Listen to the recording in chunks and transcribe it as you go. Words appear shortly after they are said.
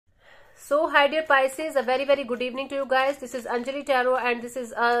So hi dear Pisces, a very good evening to you guys. This is Anjali Tarot and this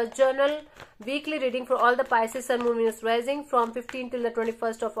is a journal weekly reading for all the Pisces Sun, Moon, Venus rising from 15th till the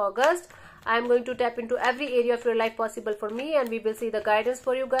 21st of August. I am going to tap into every area of your life possible for me and we will see the guidance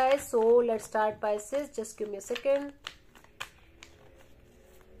for you guys. So let's start, Pisces. Just give me a second.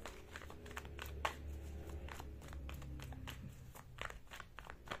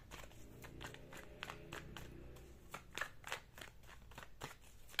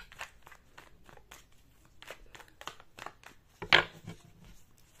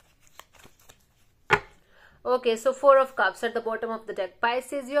 Okay, so Four of Cups at the bottom of the deck.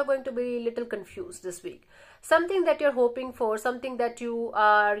 Pisces, you are going to be a little confused this week. Something that you're hoping for, something that you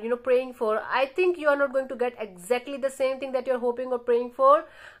are, praying for. I think you are not going to get exactly the same thing that you're hoping or praying for.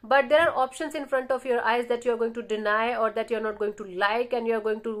 But there are options in front of your eyes that you're going to deny or that you're not going to like. And you're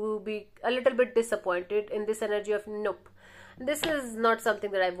going to be a little bit disappointed in this energy of nope. This is not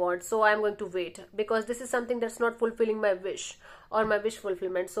something that I want, so I'm going to wait because this is something that's not fulfilling my wish or my wish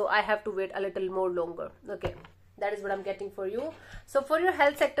fulfillment, so I have to wait a little more longer. Okay, that is what I'm getting for you. So for your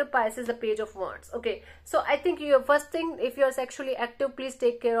health sector, Pisces, the Page of Wands. Okay, so I think your first thing, if you're sexually active, please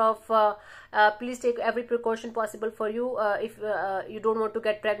take care of please take every precaution possible for you if you don't want to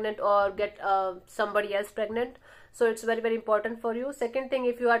get pregnant or get somebody else pregnant. So it's very important for you. Second thing,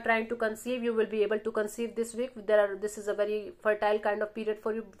 if you are trying to conceive, you will be able to conceive this week. This is a very fertile kind of period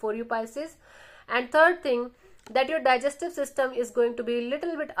for you Pisces. And third thing, that your digestive system is going to be a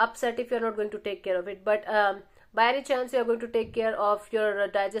little bit upset if you're not going to take care of it. But by any chance you are going to take care of your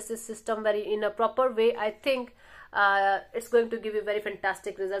digestive system in a proper way, I think it's going to give you very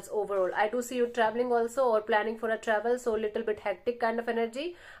fantastic results overall. I do see you traveling also or planning for a travel, so a little bit hectic kind of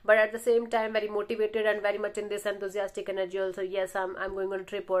energy, but at the same time very motivated and very much in this enthusiastic energy also. Yes, I'm going on a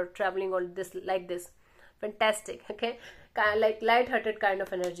trip or traveling or this like this. Fantastic. Okay, kind of like light-hearted kind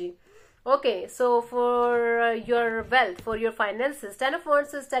of energy. Okay, so for your wealth, for your finances, Ten of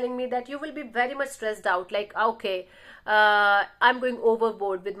Wands is telling me that you will be very much stressed out. Like, okay, I'm going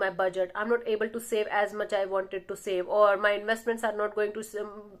overboard with my budget. I'm not able to save as much I wanted to save, or my investments are not going to,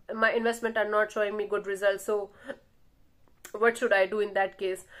 my investment are not showing me good results. So what should I do in that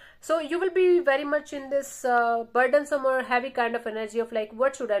case? So you will be very much in this burdensome or heavy kind of energy of like,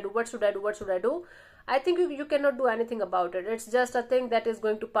 what should I do? What should I do? What should I do? I think you cannot do anything about it. It's just a thing that is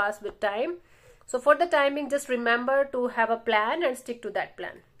going to pass with time. So for the timing, just remember to have a plan and stick to that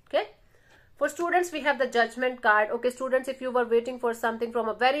plan. Okay. For students, we have the Judgment card. Okay, students, if you were waiting for something from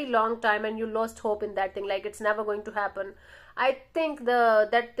a very long time and you lost hope in that thing, like it's never going to happen, I think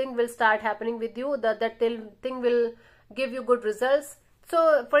that thing will start happening with you. That thing will give you good results.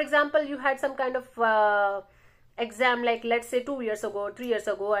 So for example, you had some kind of exam, like let's say 2 years ago, 3 years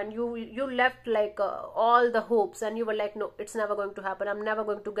ago, and you left like all the hopes and you were like, no, it's never going to happen, I'm never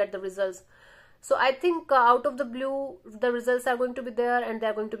going to get the results. So I think out of the blue, the results are going to be there and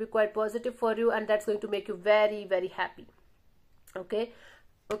they're going to be quite positive for you, and that's going to make you very happy. Okay.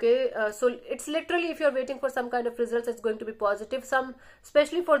 So it's literally, if you're waiting for some kind of results, it's going to be positive.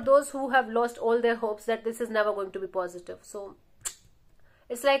 Especially for those who have lost all their hopes that this is never going to be positive. So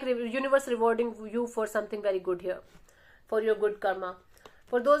it's like universe rewarding you for something very good here, for your good karma.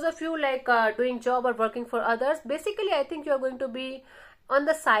 For those of you like doing job or working for others, basically I think you are going to be on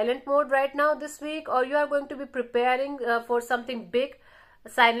the silent mode right now this week, or you are going to be preparing for something big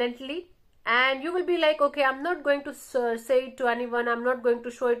silently. And you will be like, okay, I'm not going to say it to anyone, I'm not going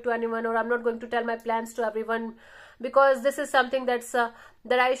to show it to anyone, or I'm not going to tell my plans to everyone, because this is something that's that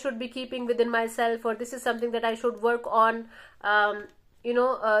I should be keeping within myself, or this is something that I should work on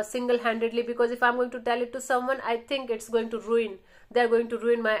single-handedly, because if I'm going to tell it to someone, I think they're going to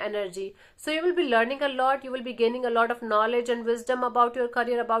ruin my energy. So you will be learning a lot, you will be gaining a lot of knowledge and wisdom about your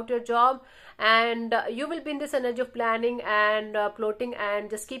career, about your job, and you will be in this energy of planning and plotting and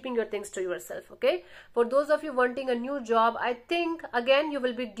just keeping your things to yourself. Okay, for those of you wanting a new job, I think again you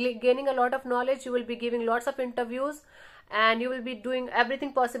will be gaining a lot of knowledge, you will be giving lots of interviews, and you will be doing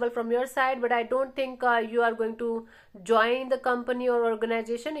everything possible from your side, but I don't think you are going to join the company or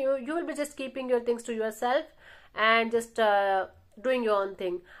organization. You will be just keeping your things to yourself and just doing your own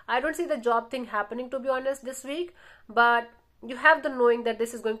thing. I don't see the job thing happening, to be honest, this week, but you have the knowing that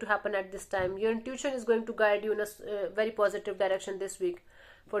this is going to happen at this time. Your intuition is going to guide you in a very positive direction this week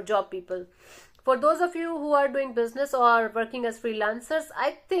for job people. For those of you who are doing business or working as freelancers,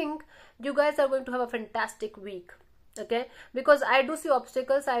 I think you guys are going to have a fantastic week. Okay, because I do see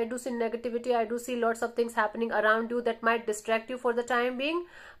obstacles, I do see negativity, I do see lots of things happening around you that might distract you for the time being,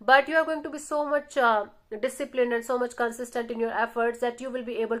 but you are going to be so much disciplined and so much consistent in your efforts that you will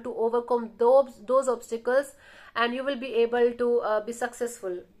be able to overcome those obstacles and you will be able to be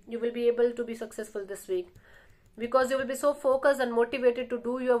successful. You will be able to be successful this week, because you will be so focused and motivated to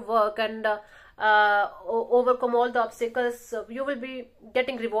do your work and overcome all the obstacles. You will be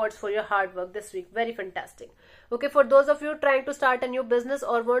getting rewards for your hard work this week. Very fantastic. Okay, for those of you trying to start a new business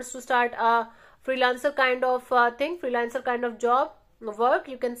or wants to start a freelancer kind of thing, freelancer kind of job, work,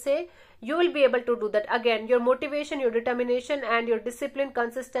 you can say, you will be able to do that. Again, your motivation, your determination, and your discipline,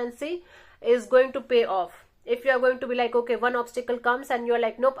 consistency is going to pay off. If you are going to be like, okay, one obstacle comes and you are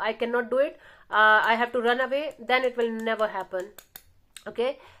like, nope, I cannot do it, I have to run away, then it will never happen.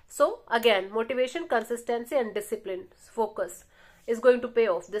 Okay, so again, motivation, consistency, and discipline, focus is going to pay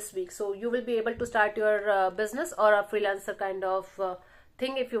off this week. So you will be able to start your business or a freelancer kind of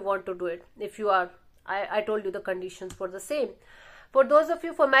thing if you want to do it. If you are, I told you the conditions for the same. For those of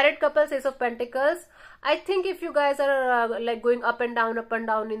you, for married couples, Ace of Pentacles, I think if you guys are like going up and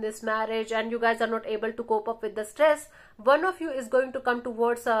down in this marriage, and you guys are not able to cope up with the stress, one of you is going to come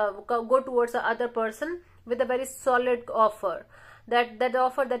towards go towards the other person with a very solid offer. That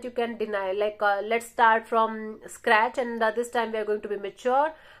offer that you can deny, like let's start from scratch, and this time we are going to be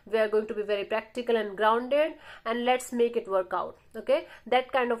mature, we are going to be very practical and grounded, and let's make it work out. Okay,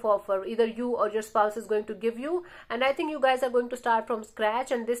 that kind of offer either you or your spouse is going to give you, and I think you guys are going to start from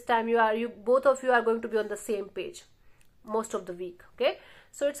scratch, and this time both of you are going to be on the same page most of the week. Okay,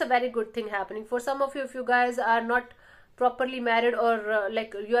 so it's a very good thing happening. For some of you, if you guys are not properly married, or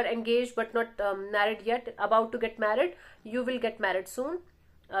like you are engaged but not married yet, about to get married, you will get married soon,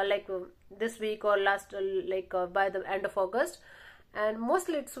 like this week or last by the end of August, and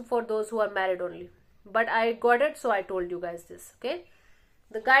mostly it's for those who are married only, but I got it, so I told you guys this. Okay,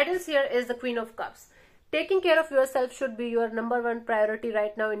 the guidance here is the Queen of Cups. Taking care of yourself should be your #1 priority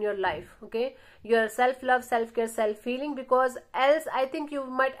right now in your life. Okay, your self-love, self-care, self-healing, because else I think you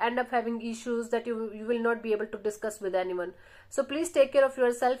might end up having issues that you will not be able to discuss with anyone. So please take care of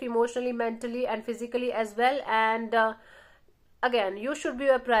yourself emotionally, mentally, and physically as well. And again, you should be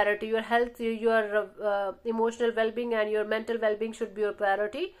your priority. Your health, your emotional well-being, and your mental well-being should be your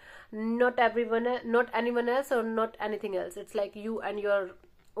priority. Not everyone, not anyone else, or not anything else. It's like you and your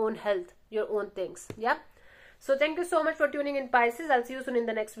own health, your own things. Yeah, so thank you so much for tuning in, Pisces. I'll see you soon in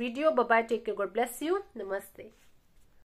the next video. Bye bye, take care, God bless you, namaste.